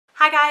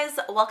Hi guys,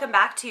 welcome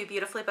back to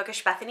Beautifully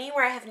Bookish Bethany,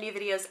 where I have new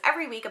videos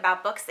every week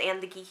about books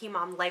and the geeky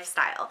mom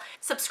lifestyle.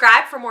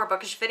 Subscribe for more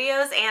bookish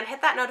videos and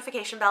hit that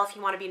notification bell if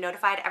you want to be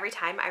notified every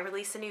time I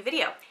release a new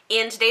video.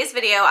 In today's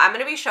video, I'm going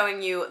to be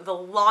showing you the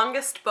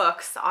longest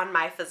books on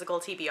my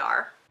physical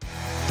TBR.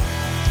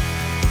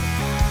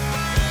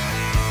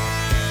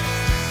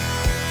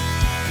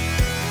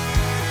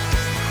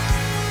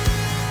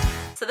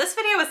 So this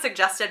video was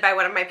suggested by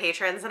one of my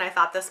patrons and I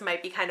thought this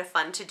might be kind of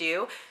fun to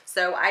do.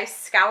 So I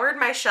scoured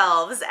my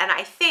shelves and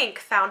I think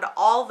found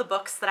all the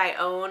books that I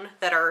own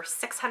that are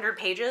 600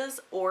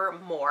 pages or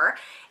more.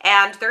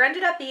 And there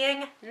ended up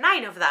being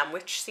 9 of them,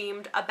 which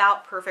seemed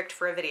about perfect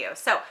for a video.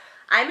 So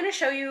I'm going to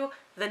show you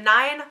the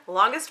 9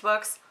 longest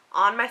books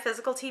on my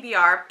physical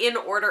TBR in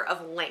order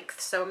of length.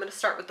 So I'm going to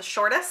start with the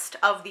shortest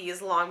of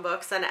these long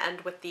books and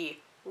end with the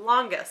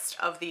longest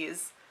of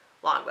these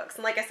long books.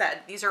 And like I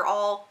said, these are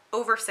all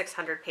over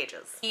 600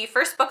 pages. The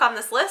first book on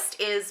this list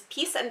is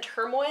Peace and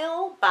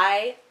Turmoil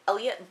by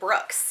Elliot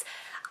Brooks.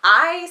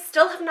 I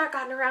still have not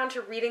gotten around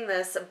to reading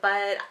this,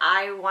 but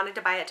I wanted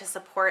to buy it to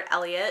support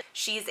Elliot.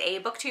 She's a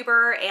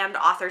booktuber and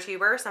author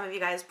tuber. Some of you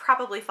guys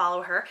probably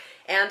follow her.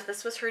 And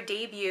this was her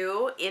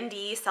debut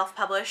indie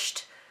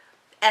self-published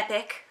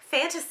epic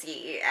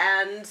fantasy.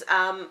 And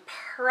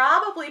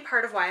probably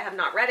part of why I have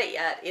not read it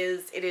yet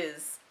is it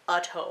is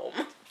a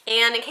tome.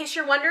 And in case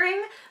you're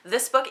wondering,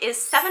 this book is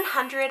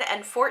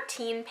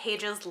 714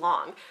 pages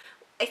long.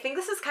 I think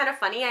this is kind of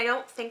funny. I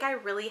don't think I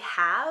really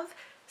have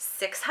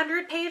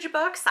 600 page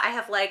books. I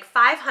have like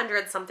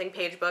 500 something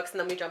page books and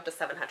then we jump to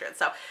 700.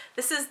 So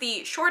this is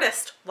the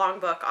shortest long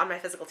book on my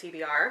physical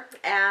TBR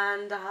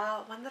and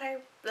one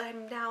that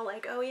I'm now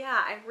like, oh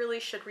yeah, I really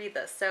should read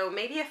this. So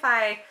maybe if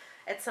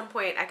at some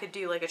point I could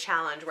do like a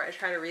challenge where I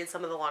try to read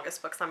some of the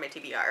longest books on my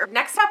TBR.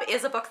 Next up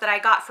is a book that I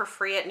got for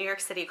free at New York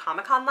City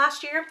Comic Con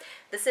last year.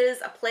 This is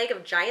A Plague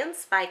of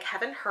Giants by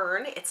Kevin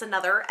Hearn. It's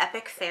another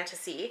epic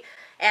fantasy.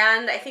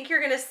 And I think you're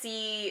going to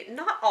see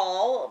not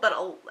all, but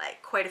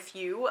like quite a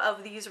few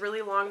of these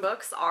really long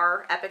books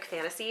are epic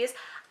fantasies.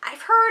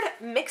 I've heard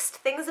mixed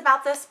things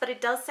about this, but it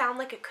does sound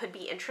like it could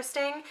be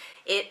interesting.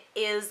 It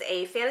is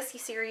a fantasy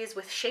series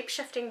with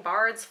shape-shifting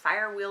bards,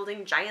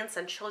 fire-wielding giants,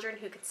 and children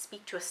who can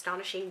speak to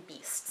astonishing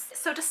beasts.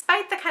 So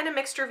despite the kind of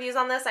mixed reviews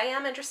on this, I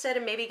am interested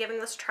in maybe giving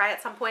this a try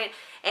at some point,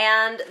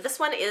 and this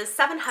one is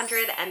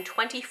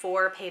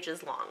 724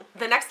 pages long.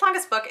 The next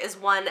longest book is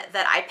one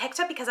that I picked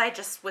up because I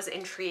just was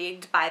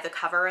intrigued by the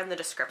cover and the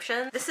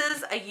description. This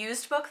is a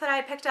used book that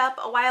I picked up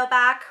a while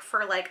back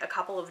for like a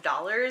couple of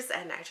dollars,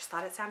 and I just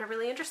thought it sounded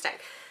really interesting.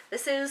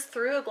 This is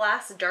Through a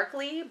Glass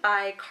Darkly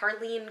by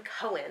Carleen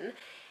Cohen,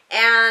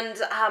 and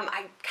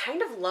I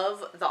kind of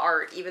love the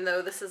art, even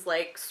though this is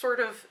like sort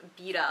of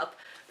beat up,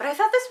 but I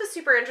thought this was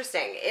super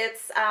interesting.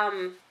 It's,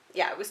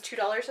 yeah, it was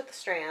 $2 at the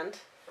Strand.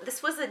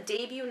 This was a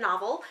debut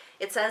novel.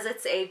 It says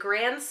it's a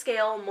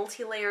grand-scale,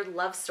 multi-layered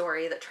love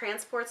story that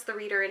transports the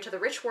reader into the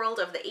rich world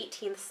of the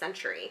 18th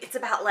century. It's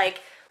about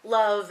like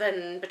love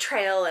and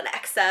betrayal and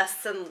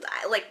excess, and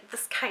like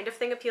this kind of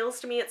thing appeals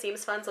to me. It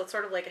seems fun, so it's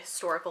sort of like a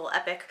historical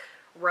epic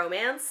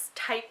romance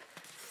type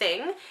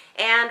thing.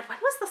 And when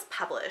was this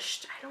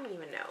published? I don't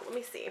even know. Let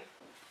me see.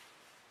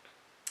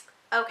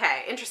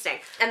 Okay, interesting.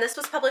 And this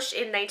was published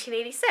in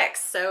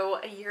 1986, so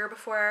a year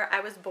before I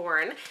was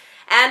born.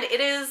 And it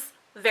is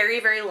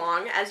very, very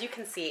long, as you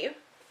can see.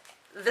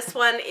 This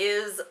one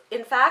is,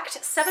 in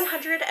fact,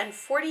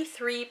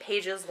 743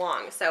 pages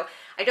long, so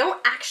I don't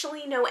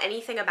actually know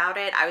anything about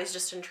it. I was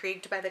just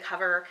intrigued by the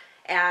cover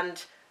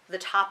and the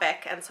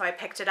topic, and so I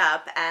picked it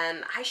up,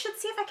 and I should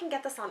see if I can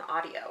get this on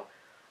audio.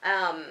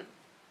 I'm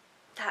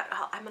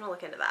gonna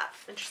look into that.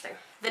 Interesting.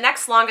 The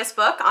next longest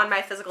book on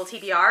my physical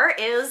TBR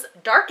is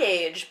Dark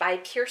Age by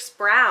Pierce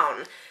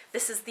Brown.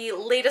 This is the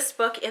latest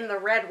book in the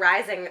Red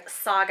Rising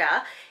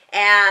saga,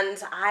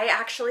 and I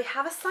actually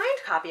have a signed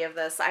copy of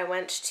this. I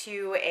went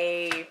to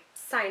an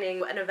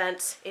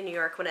event in New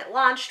York when it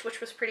launched,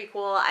 which was pretty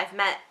cool. I've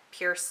met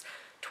Pierce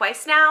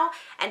twice now,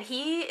 and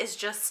he is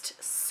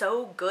just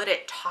so good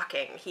at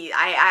talking.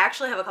 I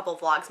actually have a couple of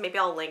vlogs. Maybe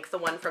I'll link the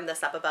one from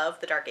this up above,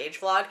 the Dark Age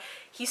vlog.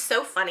 He's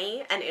so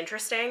funny and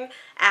interesting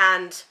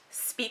and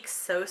speaks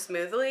so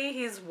smoothly.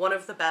 He's one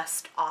of the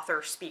best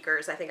author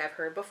speakers I think I've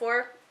heard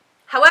before.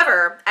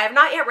 However, I have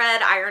not yet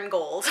read Iron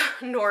Gold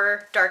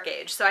nor Dark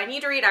Age, so I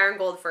need to read Iron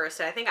Gold first,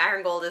 and I think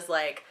Iron Gold is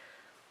like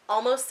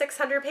almost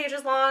 600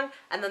 pages long,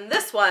 and then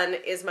this one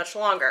is much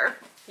longer.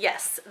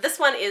 Yes, this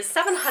one is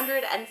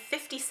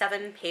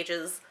 757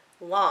 pages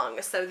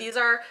long, so these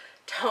are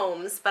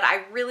tomes, but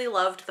I really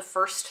loved the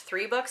first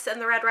 3 books in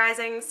the Red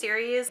Rising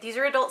series. These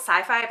are adult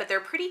sci-fi, but they're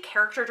pretty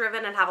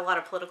character-driven and have a lot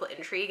of political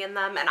intrigue in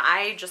them, and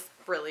I just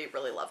really,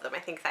 really love them. I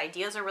think the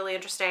ideas are really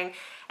interesting,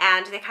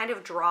 and they kind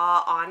of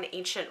draw on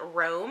ancient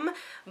Rome,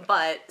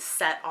 but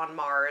set on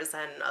Mars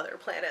and other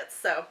planets.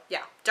 So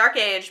yeah, Dark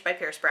Age by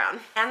Pierce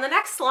Brown. And the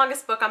next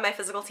longest book on my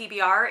physical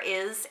TBR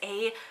is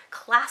a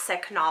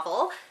classic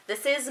novel.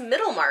 This is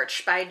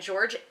Middlemarch by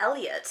George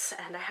Eliot,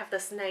 and I have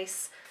this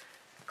nice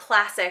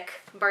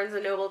classic, Barnes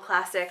 & Noble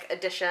classic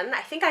edition.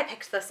 I think I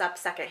picked this up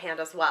secondhand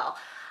as well.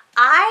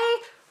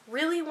 I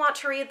really want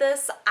to read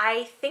this.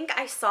 I think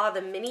I saw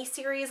the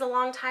miniseries a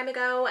long time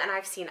ago, and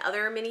I've seen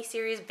other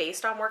miniseries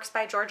based on works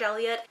by George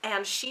Eliot,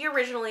 and she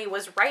originally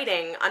was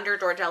writing under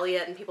George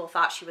Eliot and people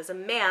thought she was a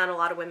man. A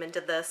lot of women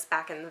did this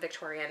back in the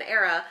Victorian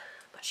era,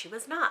 but she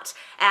was not.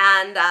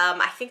 And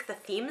I think the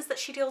themes that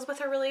she deals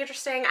with are really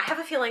interesting. I have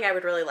a feeling I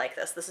would really like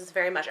this. This is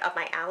very much up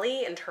my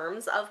alley in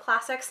terms of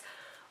classics,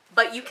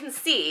 but you can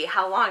see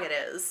how long it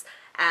is.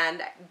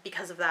 And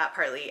because of that,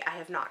 partly, I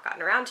have not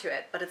gotten around to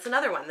it, but it's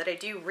another one that I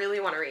do really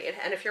want to read.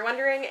 And if you're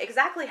wondering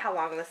exactly how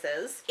long this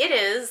is, it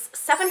is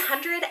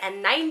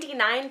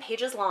 799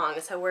 pages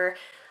long, so we're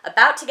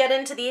about to get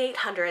into the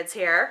 800s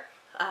here.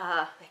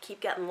 They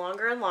keep getting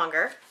longer and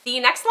longer.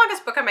 The next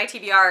longest book on my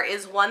TBR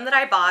is one that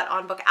I bought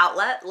on Book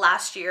Outlet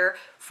last year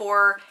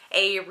for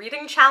a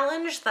reading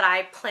challenge that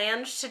I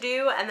planned to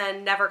do and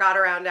then never got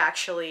around to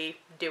actually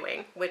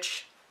doing,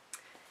 which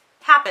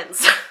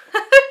happens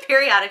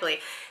periodically.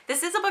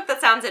 This is a book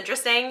that sounds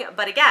interesting,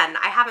 but again,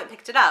 I haven't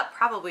picked it up,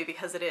 probably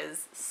because it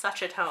is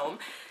such a tome.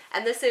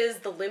 And this is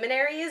The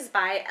Luminaries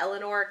by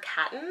Eleanor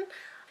Catton.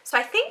 So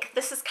I think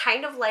this is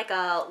kind of like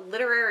a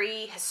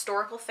literary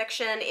historical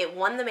fiction. It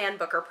won the Man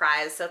Booker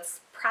Prize, so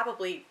it's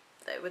probably,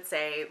 I would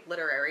say,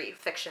 literary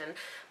fiction.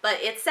 But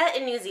it's set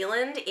in New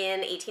Zealand in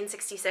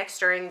 1866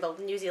 during the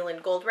New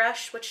Zealand Gold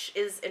Rush, which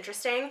is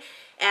interesting.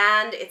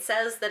 And it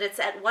says that it's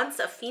at once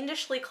a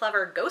fiendishly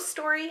clever ghost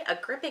story, a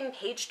gripping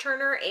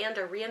page-turner, and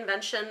a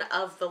reinvention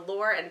of the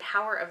lore and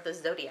power of the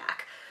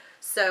Zodiac.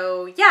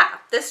 So yeah,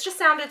 this just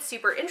sounded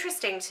super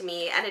interesting to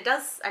me, and it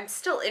does, I'm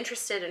still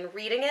interested in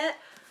reading it,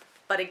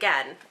 but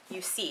again,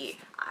 you see,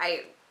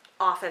 I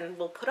often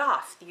will put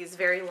off these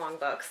very long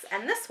books,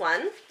 and this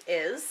one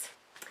is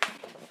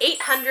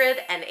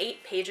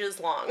 808 pages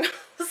long.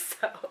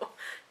 So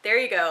there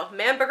you go,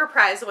 Man Booker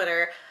Prize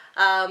winner.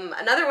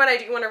 Another one I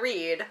do want to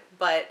read,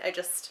 but I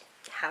just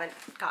haven't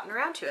gotten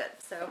around to it.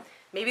 So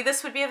maybe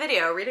this would be a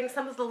video, reading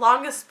some of the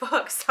longest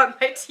books on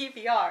my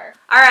TBR.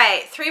 All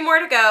right, 3 more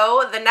to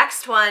go. The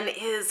next one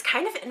is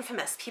kind of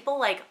infamous. People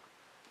like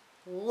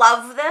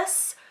love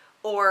this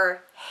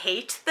or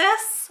hate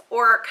this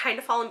or kind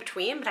of fall in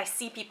between, but I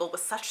see people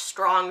with such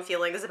strong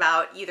feelings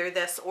about either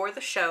this or the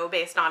show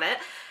based on it.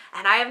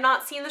 And I have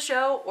not seen the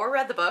show or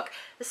read the book.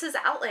 This is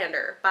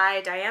Outlander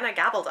by Diana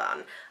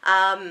Gabaldon.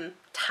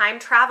 Time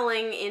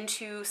traveling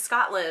into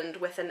Scotland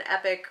with an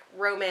epic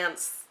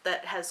romance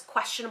that has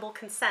questionable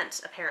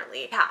consent,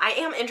 apparently. Yeah, I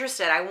am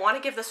interested. I want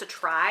to give this a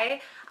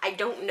try. I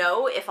don't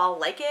know if I'll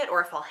like it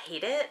or if I'll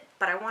hate it,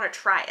 but I want to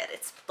try it.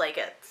 It's like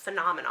a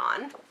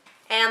phenomenon.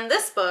 And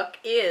this book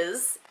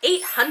is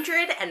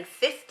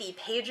 850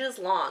 pages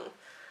long.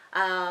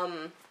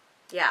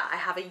 Yeah, I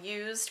have a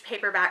used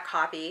paperback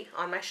copy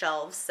on my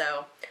shelves,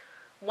 so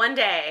one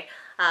day,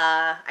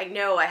 I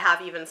know I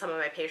have even some of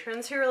my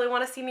patrons who really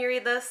want to see me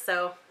read this,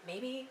 so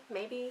maybe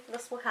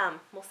this will come.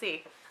 We'll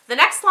see. The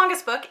next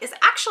longest book is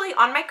actually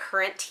on my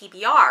current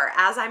TBR.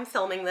 As I'm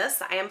filming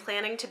this, I am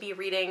planning to be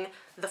reading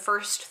the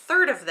first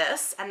third of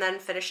this and then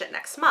finish it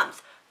next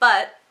month.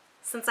 But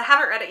since I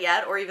haven't read it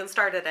yet, or even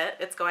started it,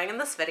 it's going in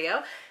this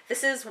video.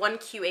 This is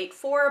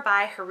 1Q84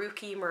 by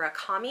Haruki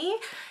Murakami,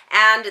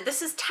 and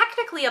this is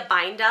technically a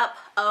bind-up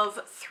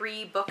of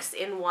 3 books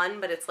in one,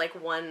 but it's like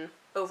one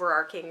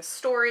overarching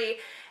story,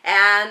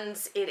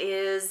 and it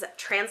is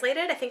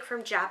translated, I think,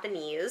 from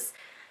Japanese,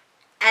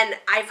 and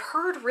I've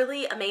heard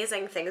really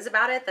amazing things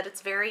about it, that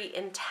it's very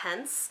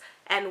intense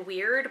and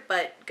weird,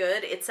 but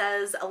good. It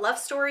says, a love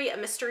story, a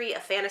mystery, a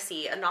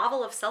fantasy, a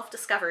novel of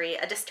self-discovery,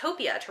 a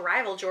dystopia to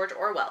rival George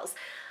Orwell's.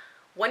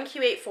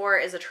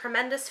 1Q84 is a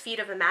tremendous feat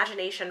of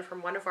imagination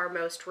from one of our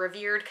most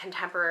revered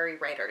contemporary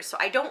writers. So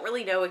I don't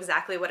really know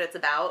exactly what it's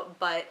about,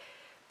 but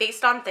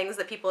based on things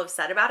that people have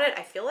said about it,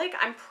 I feel like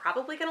I'm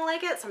probably gonna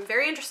like it, so I'm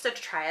very interested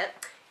to try it.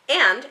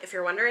 And if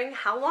you're wondering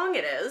how long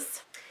it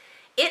is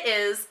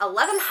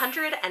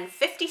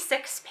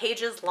 1,156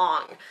 pages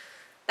long.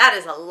 That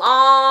is a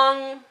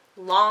long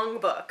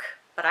book,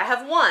 but I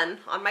have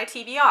one on my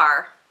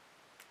TBR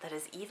that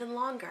is even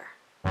longer.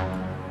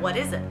 What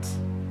is it?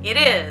 It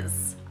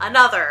is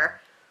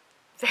another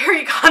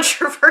very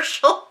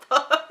controversial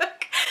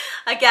book.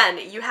 Again,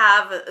 you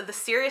have the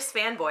serious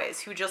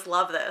fanboys who just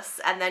love this,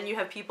 and then you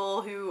have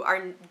people who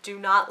do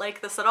not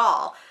like this at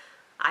all.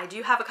 I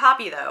do have a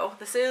copy though.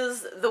 This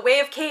is The Way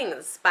of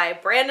Kings by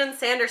Brandon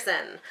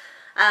Sanderson.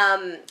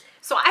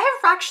 So I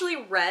have actually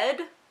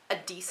read a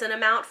decent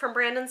amount from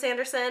Brandon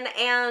Sanderson,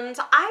 and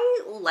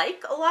I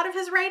like a lot of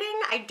his writing.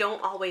 I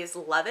don't always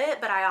love it,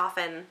 but I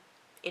often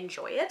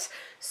enjoy it.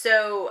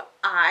 So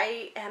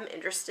I am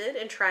interested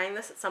in trying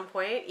this at some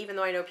point, even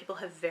though I know people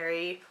have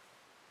very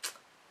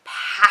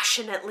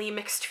passionately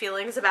mixed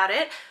feelings about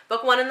it.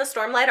 Book 1 in the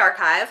Stormlight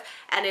Archive,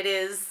 and it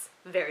is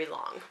very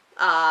long.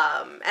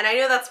 And I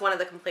know that's one of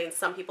the complaints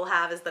some people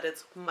have, is that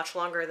it's much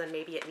longer than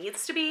maybe it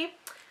needs to be,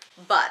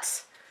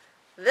 but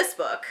this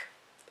book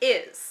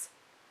is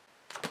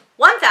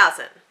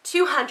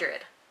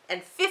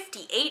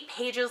 1,258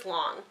 pages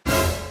long.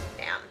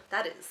 Man,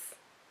 that is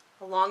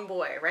a long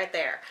boy right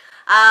there.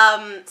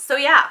 So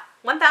yeah,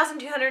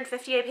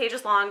 1,258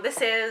 pages long.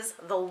 This is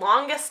the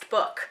longest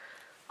book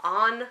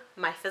on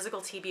my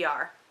physical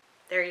TBR.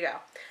 There you go.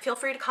 Feel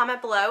free to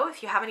comment below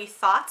if you have any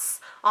thoughts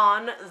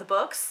on the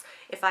books,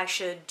 if I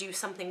should do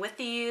something with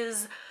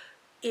these,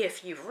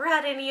 if you've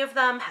read any of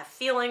them, have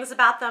feelings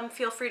about them,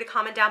 feel free to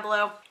comment down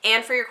below.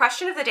 And for your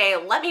question of the day,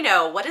 let me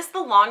know, what is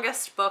the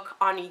longest book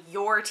on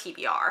your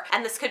TBR?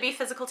 And this could be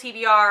physical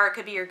TBR, it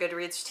could be your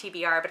Goodreads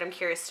TBR, but I'm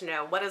curious to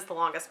know, what is the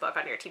longest book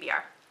on your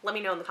TBR? Let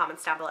me know in the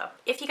comments down below.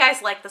 If you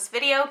guys like this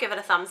video, give it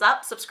a thumbs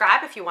up,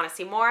 subscribe if you want to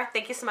see more.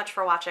 Thank you so much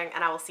for watching,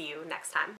 and I will see you next time.